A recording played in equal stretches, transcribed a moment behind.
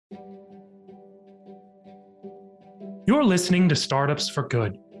You're listening to Startups for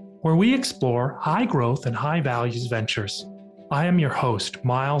Good, where we explore high growth and high values ventures. I am your host,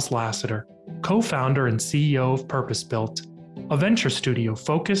 Miles Lassiter, co founder and CEO of Purpose Built, a venture studio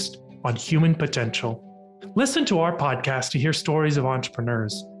focused on human potential. Listen to our podcast to hear stories of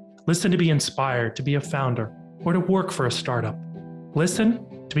entrepreneurs. Listen to be inspired to be a founder or to work for a startup.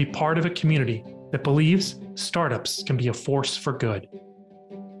 Listen to be part of a community that believes startups can be a force for good.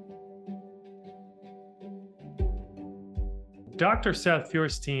 Dr. Seth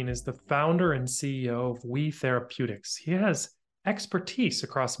Feuerstein is the founder and CEO of We Therapeutics. He has expertise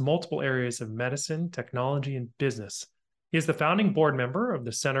across multiple areas of medicine, technology, and business. He is the founding board member of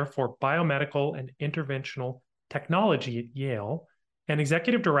the Center for Biomedical and Interventional Technology at Yale and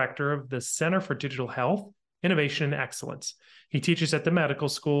executive director of the Center for Digital Health, Innovation, and Excellence. He teaches at the medical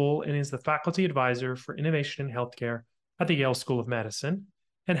school and is the faculty advisor for innovation in healthcare at the Yale School of Medicine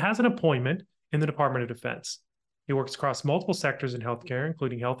and has an appointment in the Department of Defense. He works across multiple sectors in healthcare,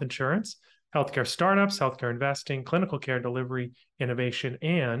 including health insurance, healthcare startups, healthcare investing, clinical care delivery, innovation,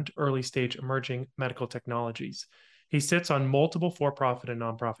 and early stage emerging medical technologies. He sits on multiple for-profit and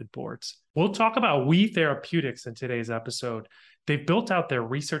nonprofit boards. We'll talk about We Therapeutics in today's episode. They've built out their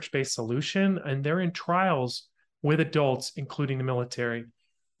research-based solution, and they're in trials with adults, including the military.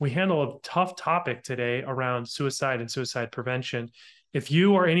 We handle a tough topic today around suicide and suicide prevention. If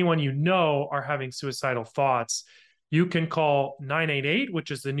you or anyone you know are having suicidal thoughts, you can call 988, which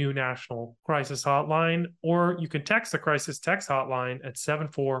is the new national crisis hotline, or you can text the crisis text hotline at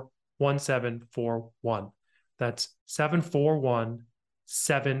 741741. That's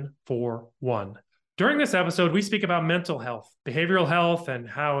 741741. During this episode, we speak about mental health, behavioral health, and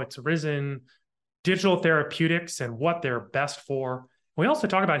how it's arisen, digital therapeutics, and what they're best for. We also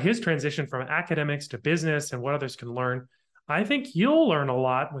talk about his transition from academics to business and what others can learn. I think you'll learn a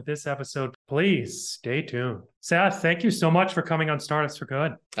lot with this episode. Please stay tuned. Seth, thank you so much for coming on Startups for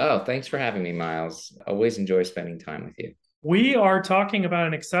Good. Oh, thanks for having me, Miles. Always enjoy spending time with you. We are talking about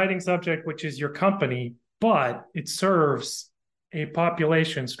an exciting subject, which is your company, but it serves a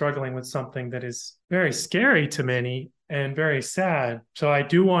population struggling with something that is very scary to many and very sad. So I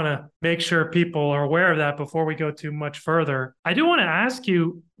do want to make sure people are aware of that before we go too much further. I do want to ask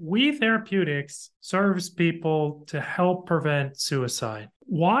you, We Therapeutics serves people to help prevent suicide.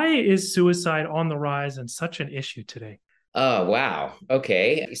 Why is suicide on the rise and such an issue today? Oh, wow.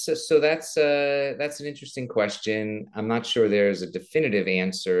 Okay. So that's an interesting question. I'm not sure there's a definitive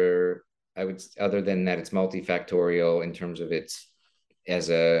answer. Other than that, it's multifactorial in terms of its as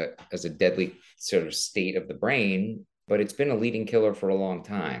a deadly sort of state of the brain, but it's been a leading killer for a long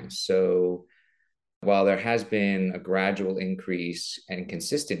time. So while there has been a gradual increase and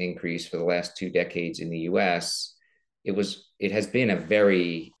consistent increase for the last 2 decades in the US, it has been a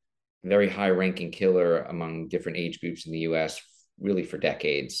very, very high-ranking killer among different age groups in the US, really for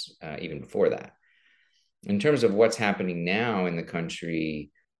decades, even before that. In terms of what's happening now in the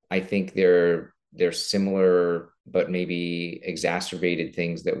country, I think they're similar, but maybe exacerbated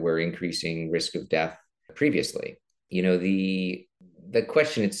things that were increasing risk of death previously. You know, the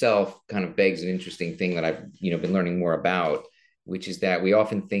question itself kind of begs an interesting thing that I've been learning more about, which is that we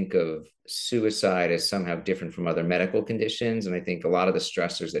often think of suicide as somehow different from other medical conditions. And I think a lot of the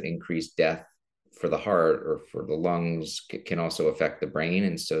stressors that increase death for the heart or for the lungs can also affect the brain.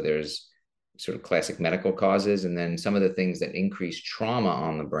 And so there's sort of classic medical causes. And then some of the things that increase trauma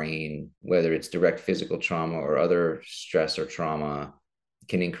on the brain, whether it's direct physical trauma or other stress or trauma,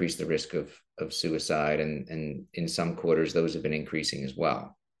 can increase the risk of suicide. And in some quarters, those have been increasing as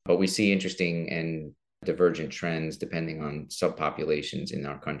well. But we see interesting and divergent trends depending on subpopulations in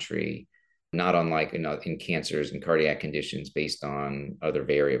our country, not unlike in cancers and cardiac conditions based on other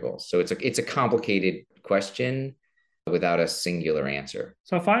variables. So it's a complicated question without a singular answer.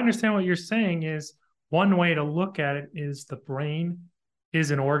 So if I understand what you're saying is one way to look at it is the brain is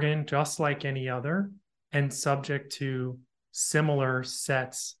an organ just like any other and subject to similar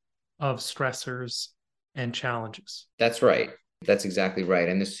sets of stressors and challenges. That's right. That's exactly right.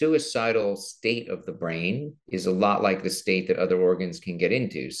 And the suicidal state of the brain is a lot like the state that other organs can get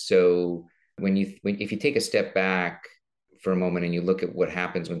into. So if you take a step back for a moment and you look at what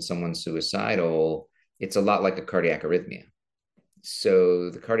happens when someone's suicidal, it's a lot like a cardiac arrhythmia.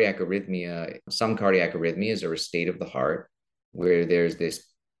 So some cardiac arrhythmias are a state of the heart where there's this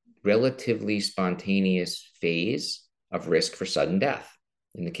relatively spontaneous phase of risk for sudden death.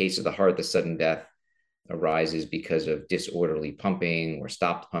 In the case of the heart, the sudden death arises because of disorderly pumping or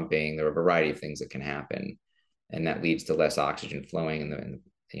stopped pumping. There are a variety of things that can happen, and that leads to less oxygen flowing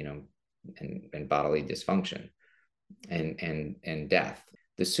and bodily dysfunction and death.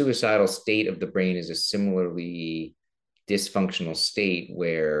 The suicidal state of the brain is a similarly dysfunctional state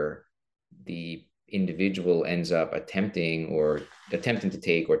where the individual ends up attempting to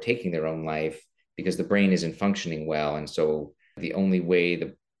take or taking their own life because the brain isn't functioning well. And so the only way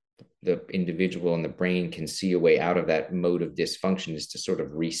the individual and the brain can see a way out of that mode of dysfunction is to sort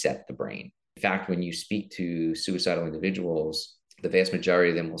of reset the brain. In fact, when you speak to suicidal individuals, the vast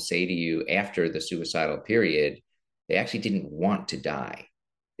majority of them will say to you after the suicidal period, they actually didn't want to die.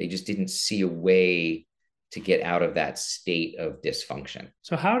 They just didn't see a way to get out of that state of dysfunction.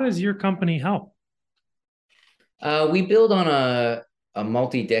 So how does your company help? We build on a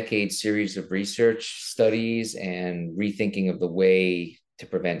multi-decade series of research studies and rethinking of the way to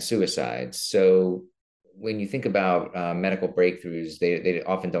prevent suicide. So when you think about medical breakthroughs, they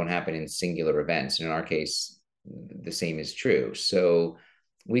often don't happen in singular events. And in our case, the same is true. So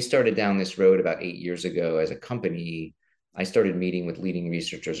we started down this road about 8 years ago as a company. I started meeting with leading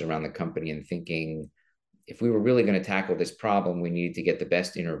researchers around the company and thinking, if we were really going to tackle this problem, we needed to get the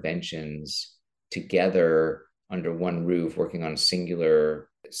best interventions together under one roof, working on singular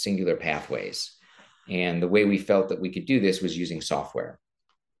pathways. And the way we felt that we could do this was using software,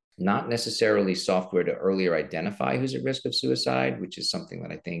 not necessarily software to earlier identify who's at risk of suicide, which is something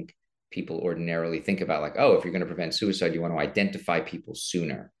that I think people ordinarily think about, like, oh, if you're going to prevent suicide, you want to identify people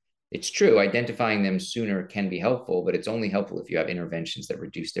sooner. It's true, identifying them sooner can be helpful, but it's only helpful if you have interventions that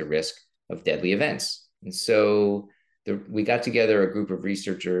reduce their risk of deadly events. And so we got together a group of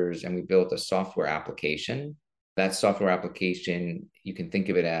researchers and we built a software application. That software application, you can think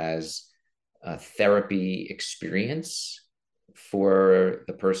of it as a therapy experience for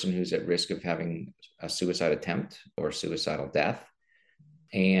the person who's at risk of having a suicide attempt or suicidal death.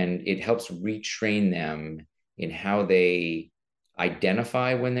 And it helps retrain them in how they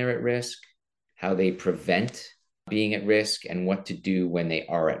identify when they're at risk, how they prevent being at risk, and what to do when they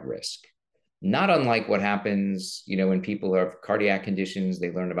are at risk. Not unlike what happens, when people have cardiac conditions,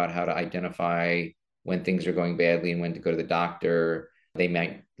 they learn about how to identify when things are going badly and when to go to the doctor. They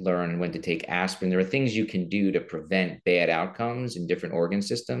might learn when to take aspirin. There are things you can do to prevent bad outcomes in different organ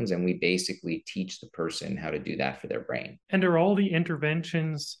systems. And we basically teach the person how to do that for their brain. And are all the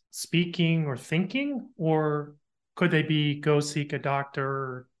interventions speaking or thinking, or could they be go seek a doctor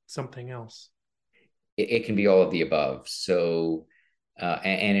or something else? It can be all of the above. So,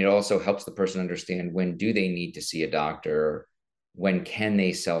 and it also helps the person understand when do they need to see a doctor, when can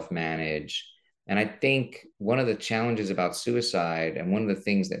they self-manage. And I think one of the challenges about suicide, and one of the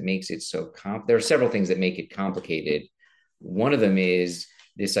things that makes it so there are several things that make it complicated. One of them is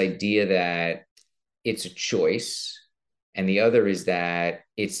this idea that it's a choice, and the other is that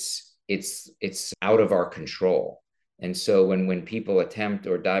it's out of our control. And so when people attempt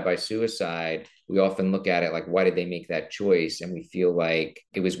or die by suicide, we often look at it like, why did they make that choice? And we feel like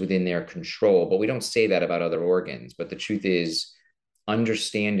it was within their control, but we don't say that about other organs. But the truth is,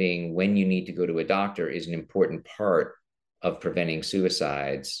 understanding when you need to go to a doctor is an important part of preventing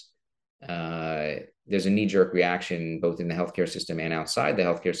suicides. There's a knee-jerk reaction both in the healthcare system and outside the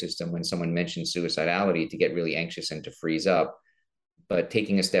healthcare system when someone mentions suicidality to get really anxious and to freeze up. But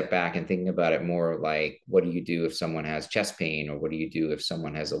taking a step back and thinking about it more like, what do you do if someone has chest pain, or what do you do if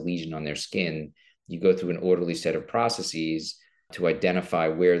someone has a lesion on their skin? You go through an orderly set of processes to identify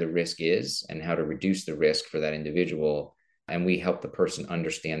where the risk is and how to reduce the risk for that individual. And we help the person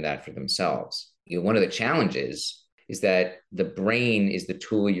understand that for themselves. One of the challenges is that the brain is the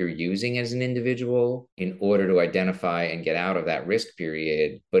tool you're using as an individual in order to identify and get out of that risk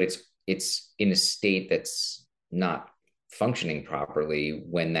period, but it's in a state that's not functioning properly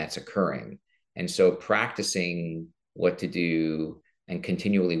when that's occurring. And so practicing what to do and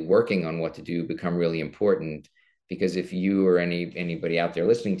continually working on what to do become really important, because if you or anybody out there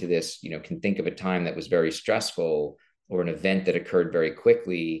listening to this, can think of a time that was very stressful or an event that occurred very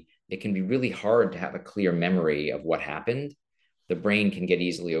quickly, it can be really hard to have a clear memory of what happened. The brain can get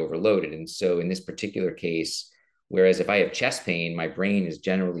easily overloaded. And so in this particular case, whereas if I have chest pain, my brain is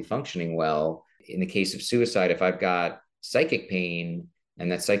generally functioning well. In the case of suicide, if I've got psychic pain, and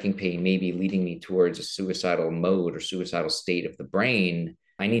that psychic pain may be leading me towards a suicidal mode or suicidal state of the brain,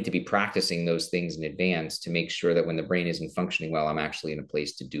 I need to be practicing those things in advance to make sure that when the brain isn't functioning well, I'm actually in a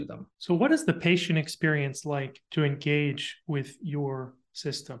place to do them. So what is the patient experience like to engage with your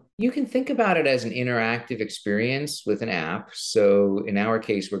system? You can think about it as an interactive experience with an app. So in our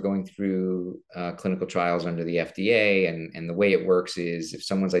case, we're going through clinical trials under the FDA. And the way it works is if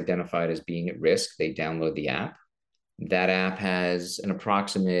someone's identified as being at risk, they download the app. That app has an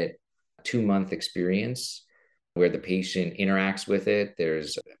approximate 2-month experience where the patient interacts with it.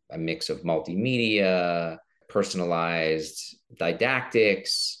 There's a mix of multimedia, personalized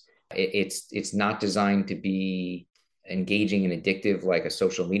didactics. It's not designed to be engaging and addictive like a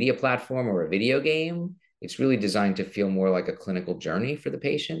social media platform or a video game. It's really designed to feel more like a clinical journey for the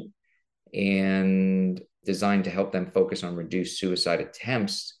patient and designed to help them focus on reduced suicide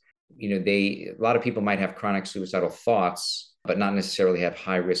attempts. A lot of people might have chronic suicidal thoughts, but not necessarily have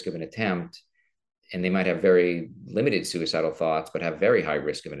high risk of an attempt. And they might have very limited suicidal thoughts, but have very high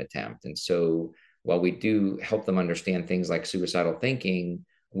risk of an attempt. And so while we do help them understand things like suicidal thinking,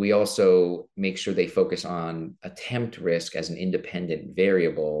 we also make sure they focus on attempt risk as an independent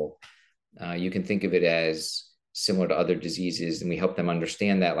variable. You can think of it as similar to other diseases, and we help them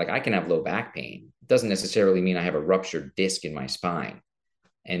understand that, like, I can have low back pain. It doesn't necessarily mean I have a ruptured disc in my spine.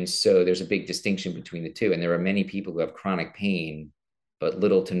 And so there's a big distinction between the two. And there are many people who have chronic pain, but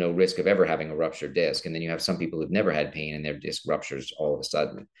little to no risk of ever having a ruptured disc. And then you have some people who've never had pain and their disc ruptures all of a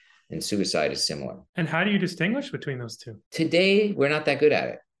sudden. And suicide is similar. And how do you distinguish between those two? Today, we're not that good at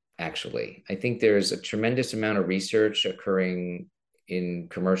it, actually. I think there's a tremendous amount of research occurring in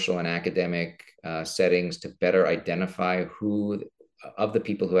commercial and academic settings to better identify who of the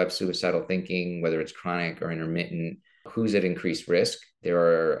people who have suicidal thinking, whether it's chronic or intermittent, who's at increased risk. There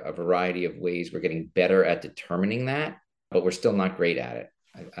are a variety of ways we're getting better at determining that, but we're still not great at it.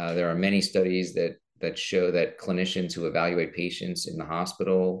 There are many studies that show that clinicians who evaluate patients in the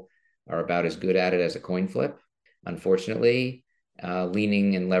hospital are about as good at it as a coin flip. Unfortunately,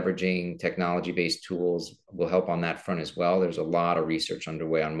 leaning and leveraging technology-based tools will help on that front as well. There's a lot of research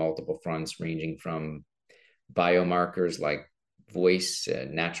underway on multiple fronts, ranging from biomarkers like voice,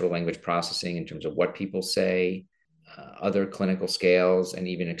 natural language processing in terms of what people say, other clinical scales, and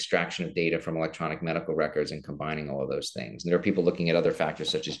even extraction of data from electronic medical records and combining all of those things. And there are people looking at other factors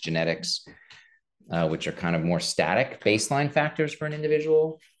such as genetics, which are kind of more static baseline factors for an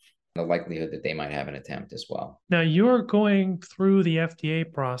individual, the likelihood that they might have an attempt as well. Now, you're going through the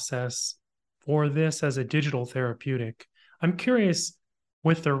FDA process for this as a digital therapeutic. I'm curious,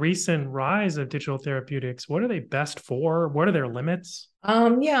 with the recent rise of digital therapeutics, what are they best for? What are their limits?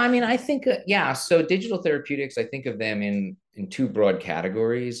 I think, so digital therapeutics, I think of them in two broad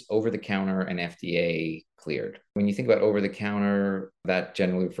categories: over the counter and FDA cleared. When you think about over the counter, that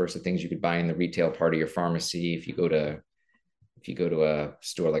generally refers to things you could buy in the retail part of your pharmacy. If you go to a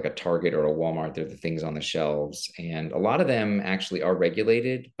store like a Target or a Walmart, they're the things on the shelves. And a lot of them actually are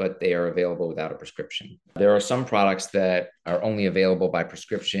regulated, but they are available without a prescription. There are some products that are only available by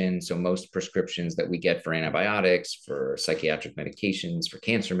prescription. So most prescriptions that we get for antibiotics, for psychiatric medications, for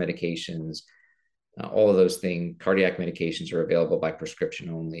cancer medications, all of those things, cardiac medications, are available by prescription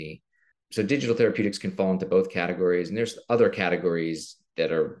only. So digital therapeutics can fall into both categories. And there's other categories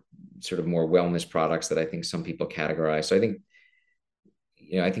that are sort of more wellness products that I think some people categorize. So I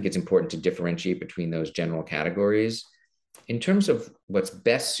think it's important to differentiate between those general categories. In terms of what's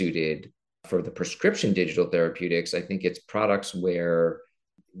best suited for the prescription digital therapeutics, I think it's products where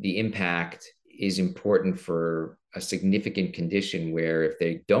the impact is important for a significant condition where if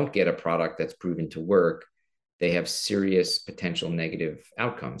they don't get a product that's proven to work, they have serious potential negative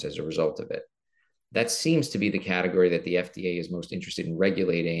outcomes as a result of it. That seems to be the category that the FDA is most interested in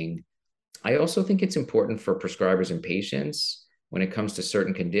regulating. I also think it's important for prescribers and patients, when it comes to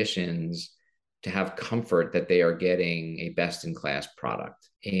certain conditions, to have comfort that they are getting a best-in-class product.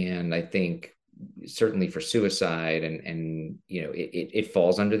 And I think certainly for suicide, and it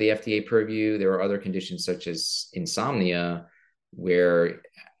falls under the FDA purview. There are other conditions such as insomnia, where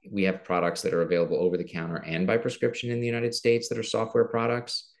we have products that are available over the counter and by prescription in the United States that are software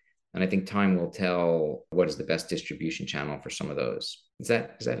products. And I think time will tell what is the best distribution channel for some of those. Is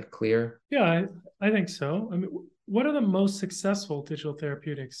that clear? Yeah, I think so. I mean, what are the most successful digital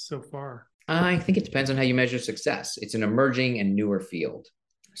therapeutics so far? I think it depends on how you measure success. It's an emerging and newer field.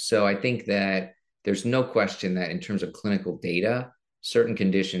 So I think that there's no question that in terms of clinical data, certain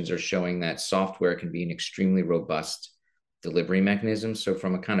conditions are showing that software can be an extremely robust delivery mechanism. So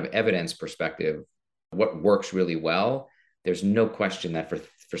from a kind of evidence perspective, what works really well, there's no question that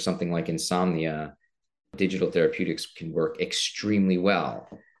for something like insomnia, digital therapeutics can work extremely well.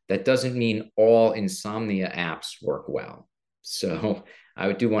 That doesn't mean all insomnia apps work well. So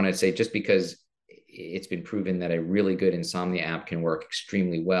I do want to say, just because it's been proven that a really good insomnia app can work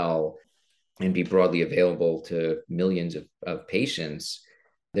extremely well and be broadly available to millions of patients,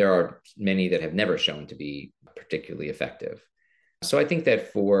 there are many that have never shown to be particularly effective. So I think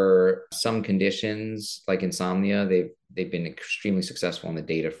that for some conditions like insomnia, they've been extremely successful on the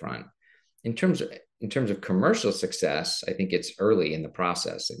data front. In terms of commercial success, I think it's early in the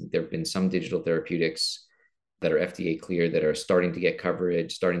process. And there have been some digital therapeutics that are FDA cleared that are starting to get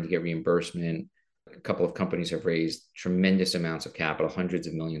coverage, starting to get reimbursement. A couple of companies have raised tremendous amounts of capital, hundreds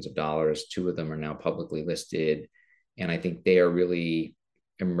of millions of dollars. Two of them are now publicly listed. And I think they are really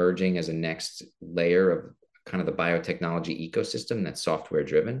emerging as a next layer of kind of the biotechnology ecosystem that's software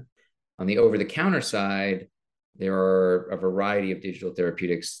driven. On the over the counter side, there are a variety of digital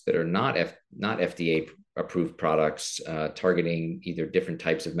therapeutics that are not FDA approved products targeting either different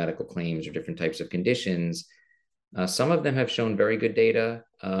types of medical claims or different types of conditions. Some of them have shown very good data.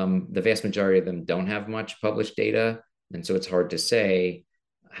 The vast majority of them don't have much published data. And so it's hard to say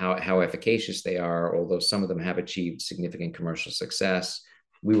how efficacious they are, although some of them have achieved significant commercial success.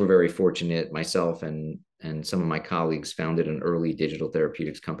 We were very fortunate, myself and some of my colleagues founded an early digital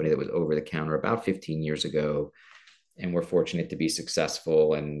therapeutics company that was over the counter about 15 years ago. And we're fortunate to be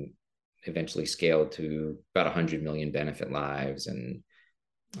successful and eventually scaled to about 100 million benefit lives, and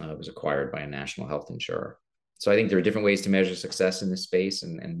was acquired by a national health insurer. So I think there are different ways to measure success in this space,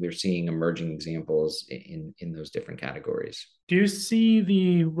 and we're seeing emerging examples in those different categories. Do you see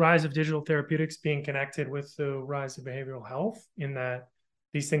the rise of digital therapeutics being connected with the rise of behavioral health, in that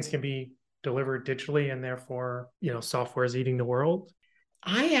these things can be delivered digitally and therefore, software is eating the world?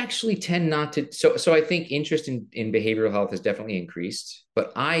 I actually tend not to. So I think interest in behavioral health has definitely increased,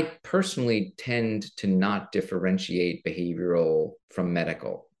 but I personally tend to not differentiate behavioral from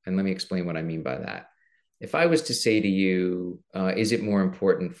medical. And let me explain what I mean by that. If I was to say to you, is it more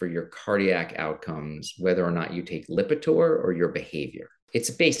important for your cardiac outcomes whether or not you take Lipitor or your behavior? It's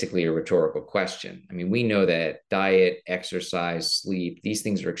basically a rhetorical question. I mean, we know that diet, exercise, sleep, these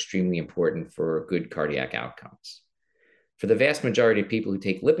things are extremely important for good cardiac outcomes. For the vast majority of people who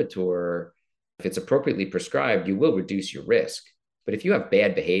take Lipitor, if it's appropriately prescribed, you will reduce your risk. But if you have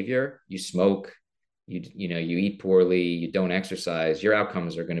bad behavior, you smoke, you eat poorly, you don't exercise, your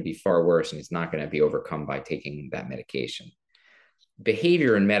outcomes are going to be far worse, and it's not going to be overcome by taking that medication.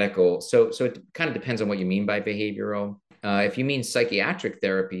 Behavior and medical, so it kind of depends on what you mean by behavioral. If you mean psychiatric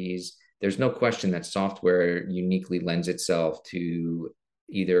therapies, there's no question that software uniquely lends itself to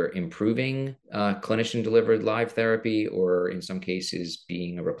either improving clinician-delivered live therapy or in some cases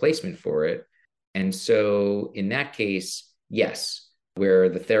being a replacement for it. And so in that case, yes, where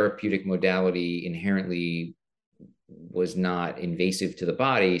the therapeutic modality inherently was not invasive to the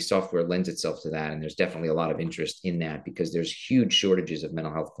body, software lends itself to that. And there's definitely a lot of interest in that because there's huge shortages of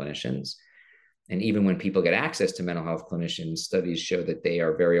mental health clinicians. And even when people get access to mental health clinicians, studies show that they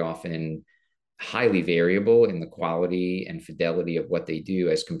are very often highly variable in the quality and fidelity of what they do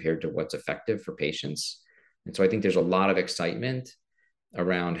as compared to what's effective for patients. And so I think there's a lot of excitement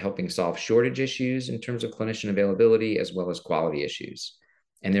around helping solve shortage issues in terms of clinician availability as well as quality issues.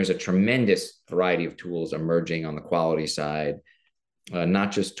 And there's a tremendous variety of tools emerging on the quality side,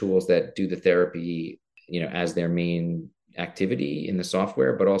 not just tools that do the therapy, as their main activity in the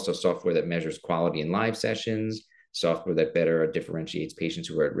software, but also software that measures quality in live sessions, software that better differentiates patients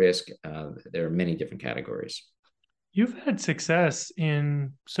who are at risk. There are many different categories. You've had success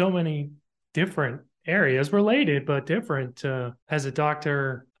in so many different areas, related but different. As a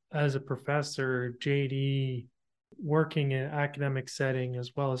doctor, as a professor, JD, working in an academic setting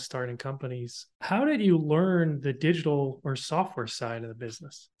as well as starting companies. How did you learn the digital or software side of the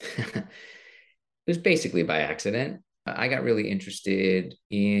business? It was basically by accident. I got really interested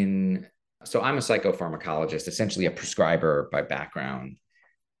in, so I'm a psychopharmacologist, essentially a prescriber by background.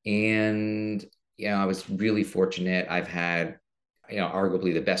 And, I was really fortunate. I've had,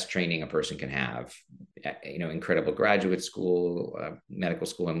 arguably the best training a person can have, incredible graduate school, medical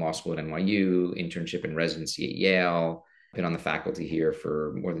school and law school at NYU, internship and residency at Yale, been on the faculty here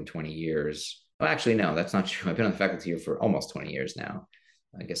for more than 20 years. Well, actually, no, that's not true. I've been on the faculty here for almost 20 years now.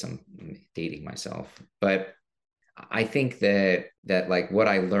 I guess I'm dating myself, but I think that like what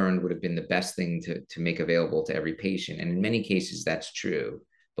I learned would have been the best thing to make available to every patient. And in many cases, that's true.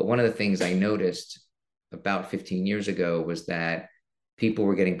 But one of the things I noticed about 15 years ago was that people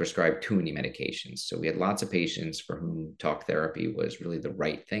were getting prescribed too many medications. So we had lots of patients for whom talk therapy was really the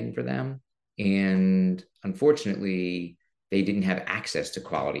right thing for them. And unfortunately, they didn't have access to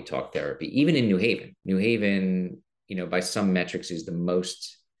quality talk therapy, even in New Haven. New Haven, by some metrics, is the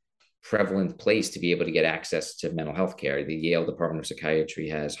most prevalent place to be able to get access to mental health care. The Yale Department of Psychiatry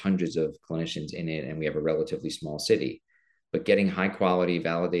has hundreds of clinicians in it, and we have a relatively small city. But getting high quality,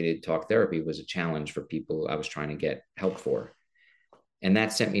 validated talk therapy was a challenge for people I was trying to get help for. And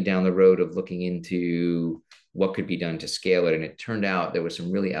that sent me down the road of looking into what could be done to scale it. And it turned out there was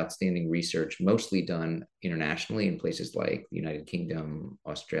some really outstanding research, mostly done internationally in places like the United Kingdom,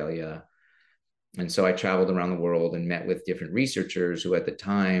 Australia. And so I traveled around the world and met with different researchers who at the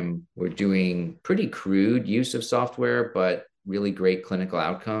time were doing pretty crude use of software, but really great clinical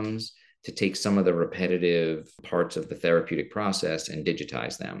outcomes to take some of the repetitive parts of the therapeutic process and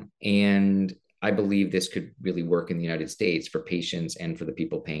digitize them. And I believe this could really work in the United States for patients and for the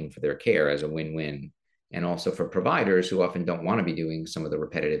people paying for their care as a win-win. And also for providers who often don't want to be doing some of the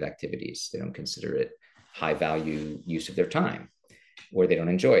repetitive activities. They don't consider it high value use of their time, or they don't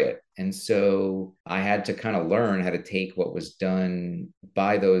enjoy it. And so I had to kind of learn how to take what was done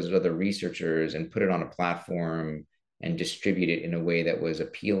by those other researchers and put it on a platform and distribute it in a way that was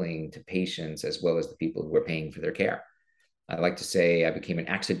appealing to patients as well as the people who were paying for their care. I like to say I became an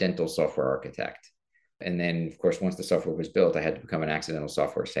accidental software architect. And then, of course, once the software was built, I had to become an accidental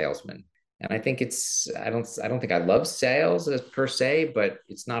software salesman. And I think I don't think I love sales as per se, but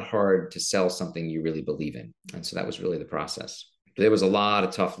it's not hard to sell something you really believe in. And so that was really the process. There was a lot of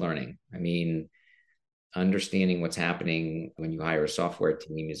tough learning. I mean, understanding what's happening when you hire a software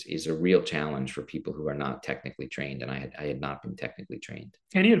team is a real challenge for people who are not technically trained. And I had not been technically trained.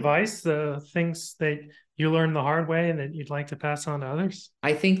 Any advice, the things that you learned the hard way and that you'd like to pass on to others?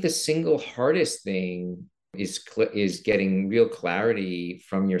 I think the single hardest thing is getting real clarity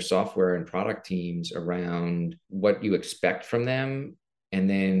from your software and product teams around what you expect from them. And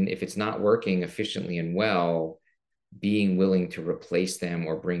then if it's not working efficiently and well, being willing to replace them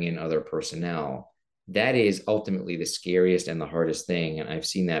or bring in other personnel. That is ultimately the scariest and the hardest thing. And I've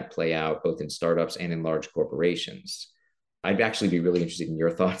seen that play out both in startups and in large corporations. I'd actually be really interested in your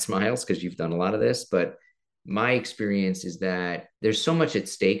thoughts, Miles, because you've done a lot of this. But my experience is that there's so much at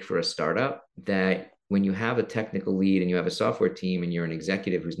stake for a startup that when you have a technical lead and you have a software team and you're an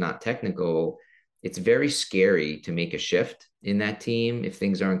executive who's not technical, it's very scary to make a shift in that team if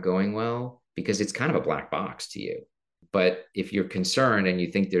things aren't going well, because it's kind of a black box to you. But if you're concerned and you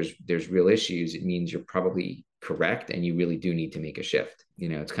think there's real issues, it means you're probably correct and you really do need to make a shift. You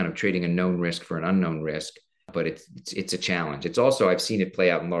know, it's kind of trading a known risk for an unknown risk, but it's a challenge. It's also, I've seen it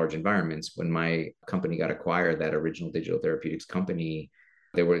play out in large environments. When my company got acquired, that original digital therapeutics company,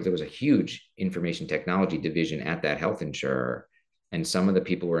 there was a huge information technology division at that health insurer, and some of the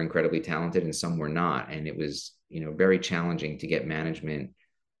people were incredibly talented and some were not. And it was, very challenging to get management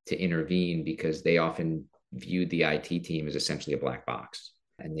to intervene because they often viewed the IT team as essentially a black box,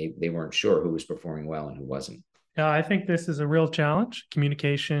 and they weren't sure who was performing well and who wasn't. Yeah, I think this is a real challenge: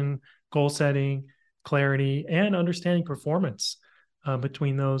 communication, goal setting, clarity, and understanding performance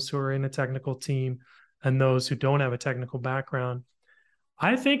between those who are in a technical team and those who don't have a technical background.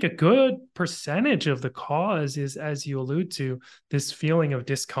 I think a good percentage of the cause is, as you allude to, this feeling of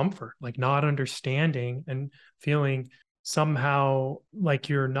discomfort, like not understanding and feeling somehow like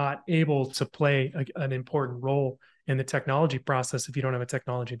you're not able to play an important role in the technology process if you don't have a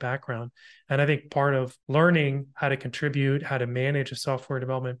technology background. And I think part of learning how to contribute, how to manage a software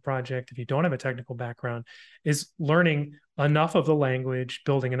development project if you don't have a technical background, is learning enough of the language,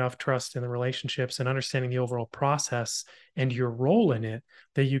 building enough trust in the relationships, and understanding the overall process and your role in it,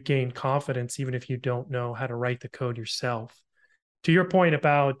 that you gain confidence even if you don't know how to write the code yourself. To your point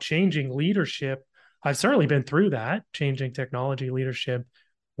about changing leadership, I've certainly been through that, changing technology leadership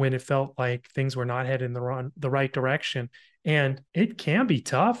when it felt like things were not headed in the right direction. And it can be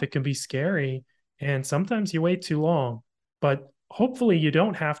tough. It can be scary. And sometimes you wait too long. But hopefully you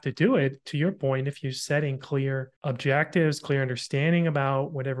don't have to do it, to your point, if you're setting clear objectives, clear understanding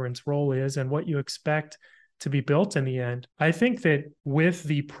about what everyone's role is and what you expect to be built in the end. I think that with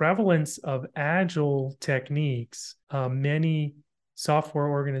the prevalence of agile techniques, many software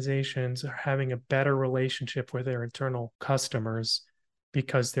organizations are having a better relationship with their internal customers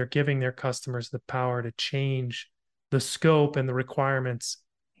because they're giving their customers the power to change the scope and the requirements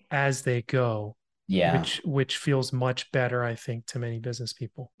as they go. Yeah. Which feels much better, I think, to many business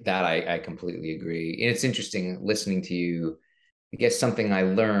people. That I completely agree. And it's interesting listening to you. I guess something I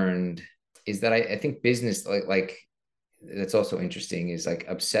learned is that I think business, like that's also interesting, is like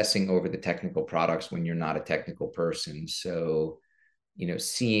obsessing over the technical products when you're not a technical person. So,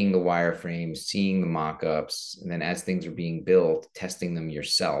 seeing the wireframes, seeing the mock-ups, and then as things are being built, testing them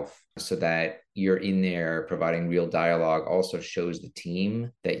yourself so that you're in there providing real dialogue also shows the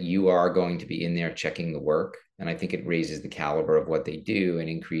team that you are going to be in there checking the work. And I think it raises the caliber of what they do and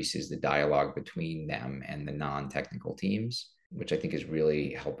increases the dialogue between them and the non-technical teams, which I think is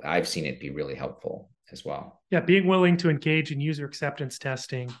really helpful. I've seen it be really helpful as well. Yeah, being willing to engage in user acceptance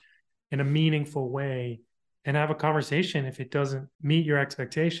testing in a meaningful way and have a conversation if it doesn't meet your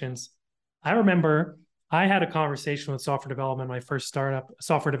expectations. I remember I had a conversation with software developer in my first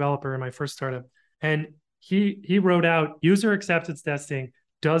startup, and he wrote out user acceptance testing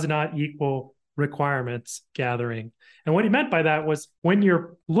does not equal requirements gathering. And what he meant by that was, when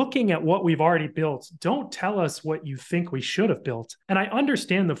you're looking at what we've already built, don't tell us what you think we should have built. And I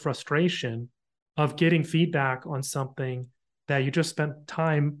understand the frustration of getting feedback on something that you just spent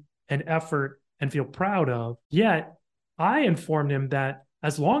time and effort and feel proud of. Yet I informed him that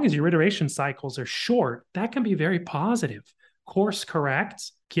as long as your iteration cycles are short, that can be very positive. Course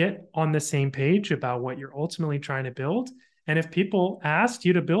correct, get on the same page about what you're ultimately trying to build. And if people asked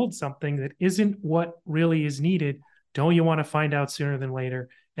you to build something that isn't what really is needed, don't you want to find out sooner than later?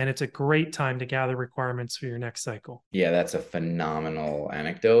 And it's a great time to gather requirements for your next cycle. Yeah, that's a phenomenal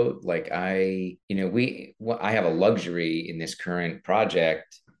anecdote. Like I have a luxury in this current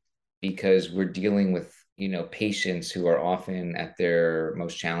project because we're dealing with, patients who are often at their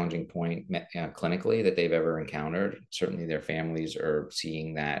most challenging point clinically that they've ever encountered. Certainly their families are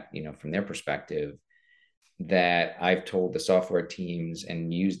seeing that, from their perspective, that I've told the software teams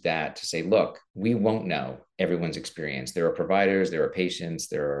and used that to say, look, we won't know everyone's experience. There are providers, there are patients,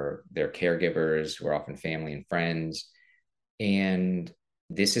 there are caregivers who are often family and friends. And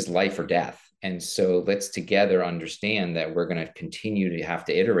this is life or death. And so let's together understand that we're going to continue to have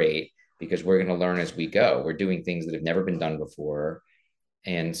to iterate because we're going to learn as we go. We're doing things that have never been done before.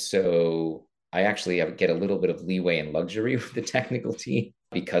 And so I actually get a little bit of leeway and luxury with the technical team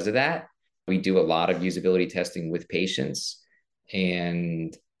because of that. We do a lot of usability testing with patients.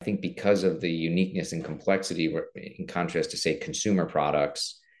 And I think because of the uniqueness and complexity, in contrast to, say, consumer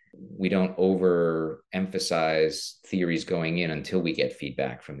products, we don't overemphasize theories going in until we get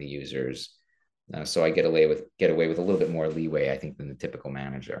feedback from the users. So I get away with a little bit more leeway, I think, than the typical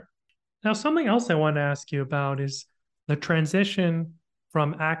manager. Now, something else I want to ask you about is the transition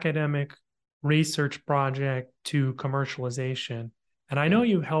from academic research project to commercialization. And I know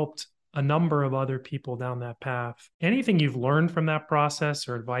you helped a number of other people down that path. Anything you've learned from that process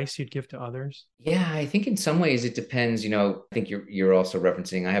or advice you'd give to others? Yeah, I think in some ways it depends. I think you're also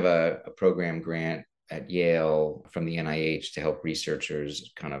referencing, I have a program grant at Yale from the NIH to help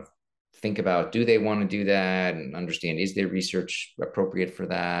researchers kind of think about, do they want to do that, and understand, is their research appropriate for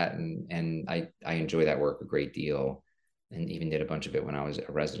that? And I enjoy that work a great deal, and even did a bunch of it when I was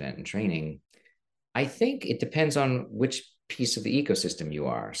a resident in training. I think it depends on which piece of the ecosystem you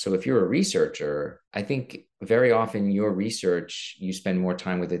are. So if you're a researcher, I think very often your research, you spend more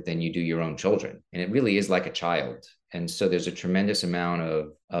time with it than you do your own children. And it really is like a child. And so there's a tremendous amount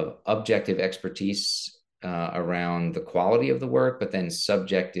of objective expertise around the quality of the work, but then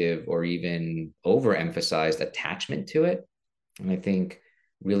subjective or even overemphasized attachment to it. And I think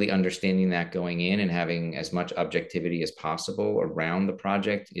really understanding that going in and having as much objectivity as possible around the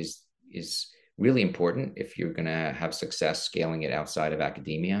project is really important if you're going to have success scaling it outside of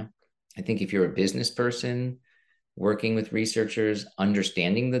academia. I think if you're a business person working with researchers,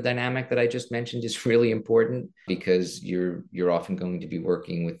 understanding the dynamic that I just mentioned is really important, because you're often going to be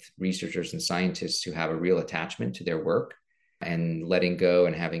working with researchers and scientists who have a real attachment to their work, and letting go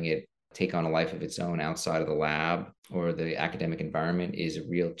and having it take on a life of its own outside of the lab or the academic environment is a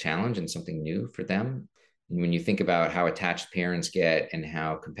real challenge and something new for them. When you think about how attached parents get and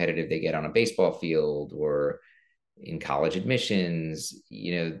how competitive they get on a baseball field or in college admissions,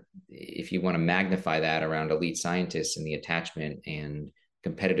 if you want to magnify that around elite scientists and the attachment and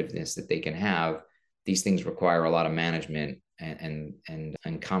competitiveness that they can have, these things require a lot of management and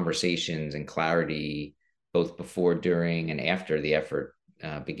conversations and clarity, both before, during, and after the effort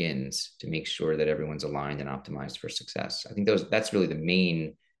begins, to make sure that everyone's aligned and optimized for success. I think that's really the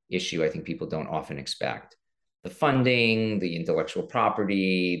main issue I think people don't often expect. The funding, the intellectual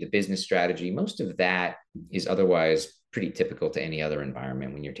property, the business strategy, most of that is otherwise pretty typical to any other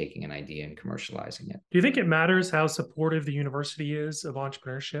environment when you're taking an idea and commercializing it. Do you think it matters how supportive the university is of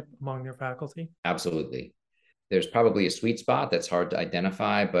entrepreneurship among their faculty? Absolutely. There's probably a sweet spot that's hard to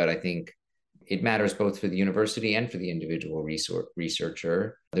identify, but I think it matters both for the university and for the individual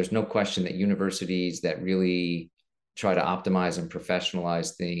researcher. There's no question that universities that really try to optimize and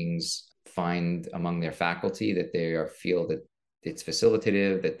professionalize things find among their faculty that they feel that it's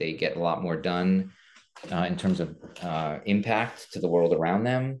facilitative, that they get a lot more done in terms of impact to the world around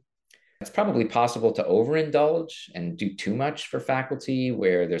them. It's probably possible to overindulge and do too much for faculty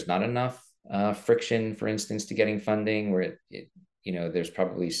where there's not enough friction, for instance, to getting funding, where there's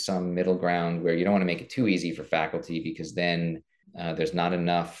probably some middle ground where you don't want to make it too easy for faculty, because then there's not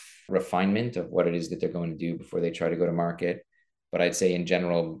enough refinement of what it is that they're going to do before they try to go to market. But I'd say in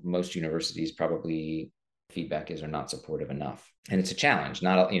general, most universities probably feedback is are not supportive enough. And it's a challenge.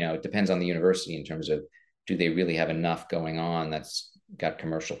 It depends on the university in terms of, do they really have enough going on that's got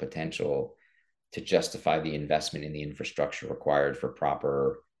commercial potential to justify the investment in the infrastructure required for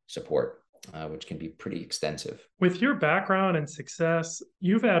proper support, which can be pretty extensive. With your background and success,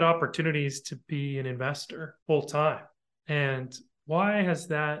 you've had opportunities to be an investor full time. And why has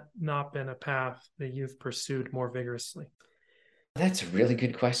that not been a path that you've pursued more vigorously? That's a really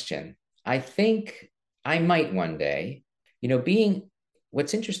good question. I think I might one day. Being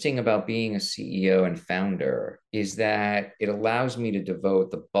what's interesting about being a CEO and founder is that it allows me to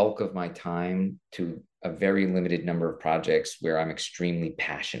devote the bulk of my time to a very limited number of projects where I'm extremely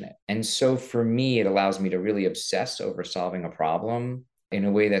passionate. And so for me, it allows me to really obsess over solving a problem in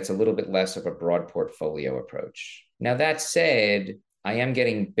a way that's a little bit less of a broad portfolio approach. Now, that said, I am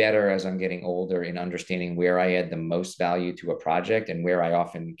getting better as I'm getting older in understanding where I add the most value to a project and where I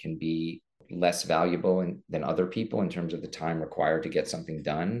often can be less valuable than other people in terms of the time required to get something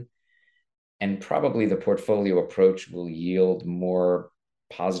done. And probably the portfolio approach will yield more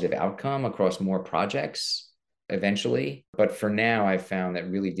positive outcome across more projects eventually. But for now, I've found that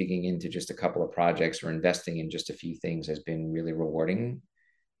really digging into just a couple of projects or investing in just a few things has been really rewarding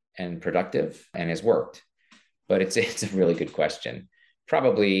and productive and has worked. But it's a really good question.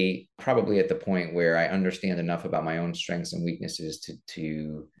 Probably at the point where I understand enough about my own strengths and weaknesses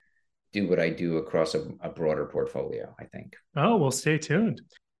to do what I do across a broader portfolio, I think. Oh, well, stay tuned.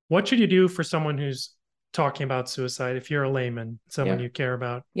 What should you do for someone who's talking about suicide if you're a layman, someone you care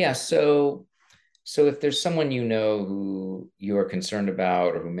about? Yeah. So if there's someone who you are concerned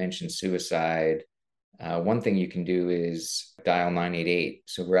about or who mentions suicide, one thing you can do is dial 988.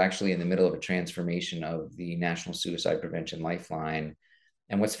 So we're actually in the middle of a transformation of the National Suicide Prevention Lifeline.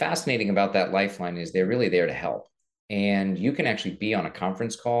 And what's fascinating about that lifeline is they're really there to help. And you can actually be on a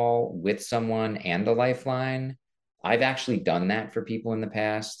conference call with someone and the lifeline. I've actually done that for people in the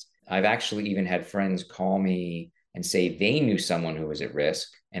past. I've actually even had friends call me and say they knew someone who was at risk.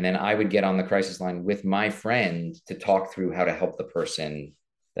 And then I would get on the crisis line with my friend to talk through how to help the person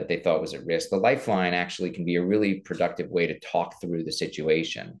that they thought was at risk. The lifeline actually can be a really productive way to talk through the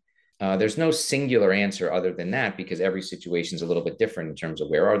situation. There's no singular answer other than that, because every situation is a little bit different in terms of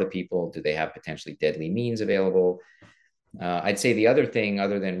where are the people, do they have potentially deadly means available? I'd say the other thing,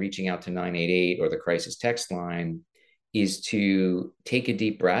 other than reaching out to 988 or the crisis text line, is to take a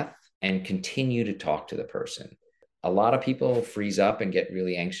deep breath and continue to talk to the person. A lot of people freeze up and get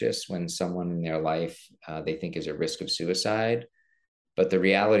really anxious when someone in their life they think is at risk of suicide. But the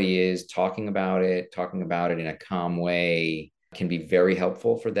reality is talking about it in a calm way can be very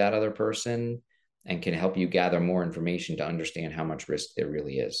helpful for that other person and can help you gather more information to understand how much risk there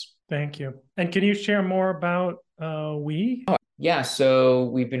really is. Thank you. And can you share more about WE? Yeah, so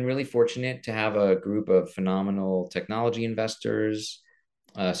we've been really fortunate to have a group of phenomenal technology investors,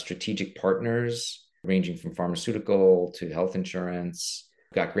 strategic partners, ranging from pharmaceutical to health insurance.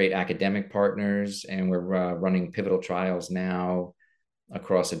 We've got great academic partners, and we're running pivotal trials now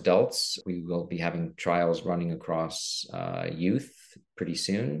across adults. We will be having trials running across youth pretty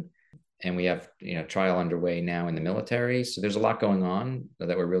soon. And we have trial underway now in the military. So there's a lot going on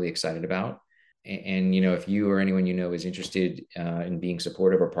that we're really excited about. And if you or anyone is interested in being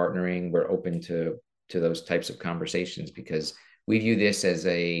supportive or partnering, we're open to those types of conversations, because we view this as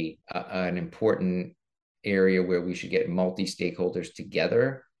an important area where we should get multi-stakeholders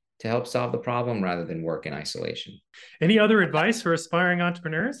together to help solve the problem rather than work in isolation. Any other advice for aspiring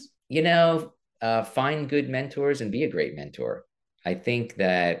entrepreneurs? Find good mentors and be a great mentor. I think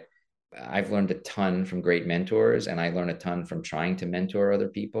that I've learned a ton from great mentors, and I learn a ton from trying to mentor other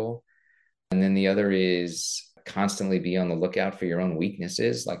people. And then the other is constantly be on the lookout for your own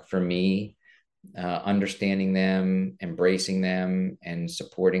weaknesses. Like for me, understanding them, embracing them, and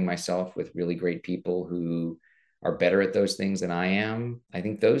supporting myself with really great people who are better at those things than I am. I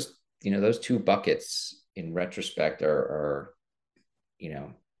think those two buckets in retrospect are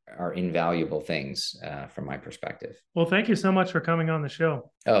invaluable things from my perspective. Well, thank you so much for coming on the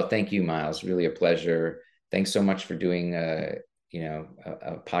show. Oh, thank you, Miles. Really a pleasure. Thanks so much for doing a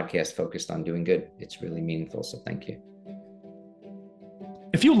podcast focused on doing good. It's really meaningful. So thank you.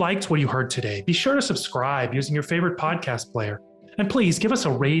 If you liked what you heard today, be sure to subscribe using your favorite podcast player. And please give us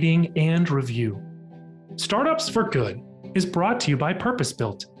a rating and review. Startups for Good is brought to you by Purpose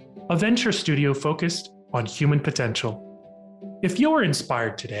Built, a venture studio focused on human potential. If you were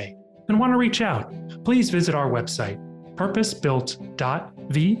inspired today and want to reach out, please visit our website,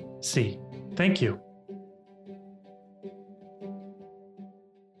 purposebuilt.vc. Thank you.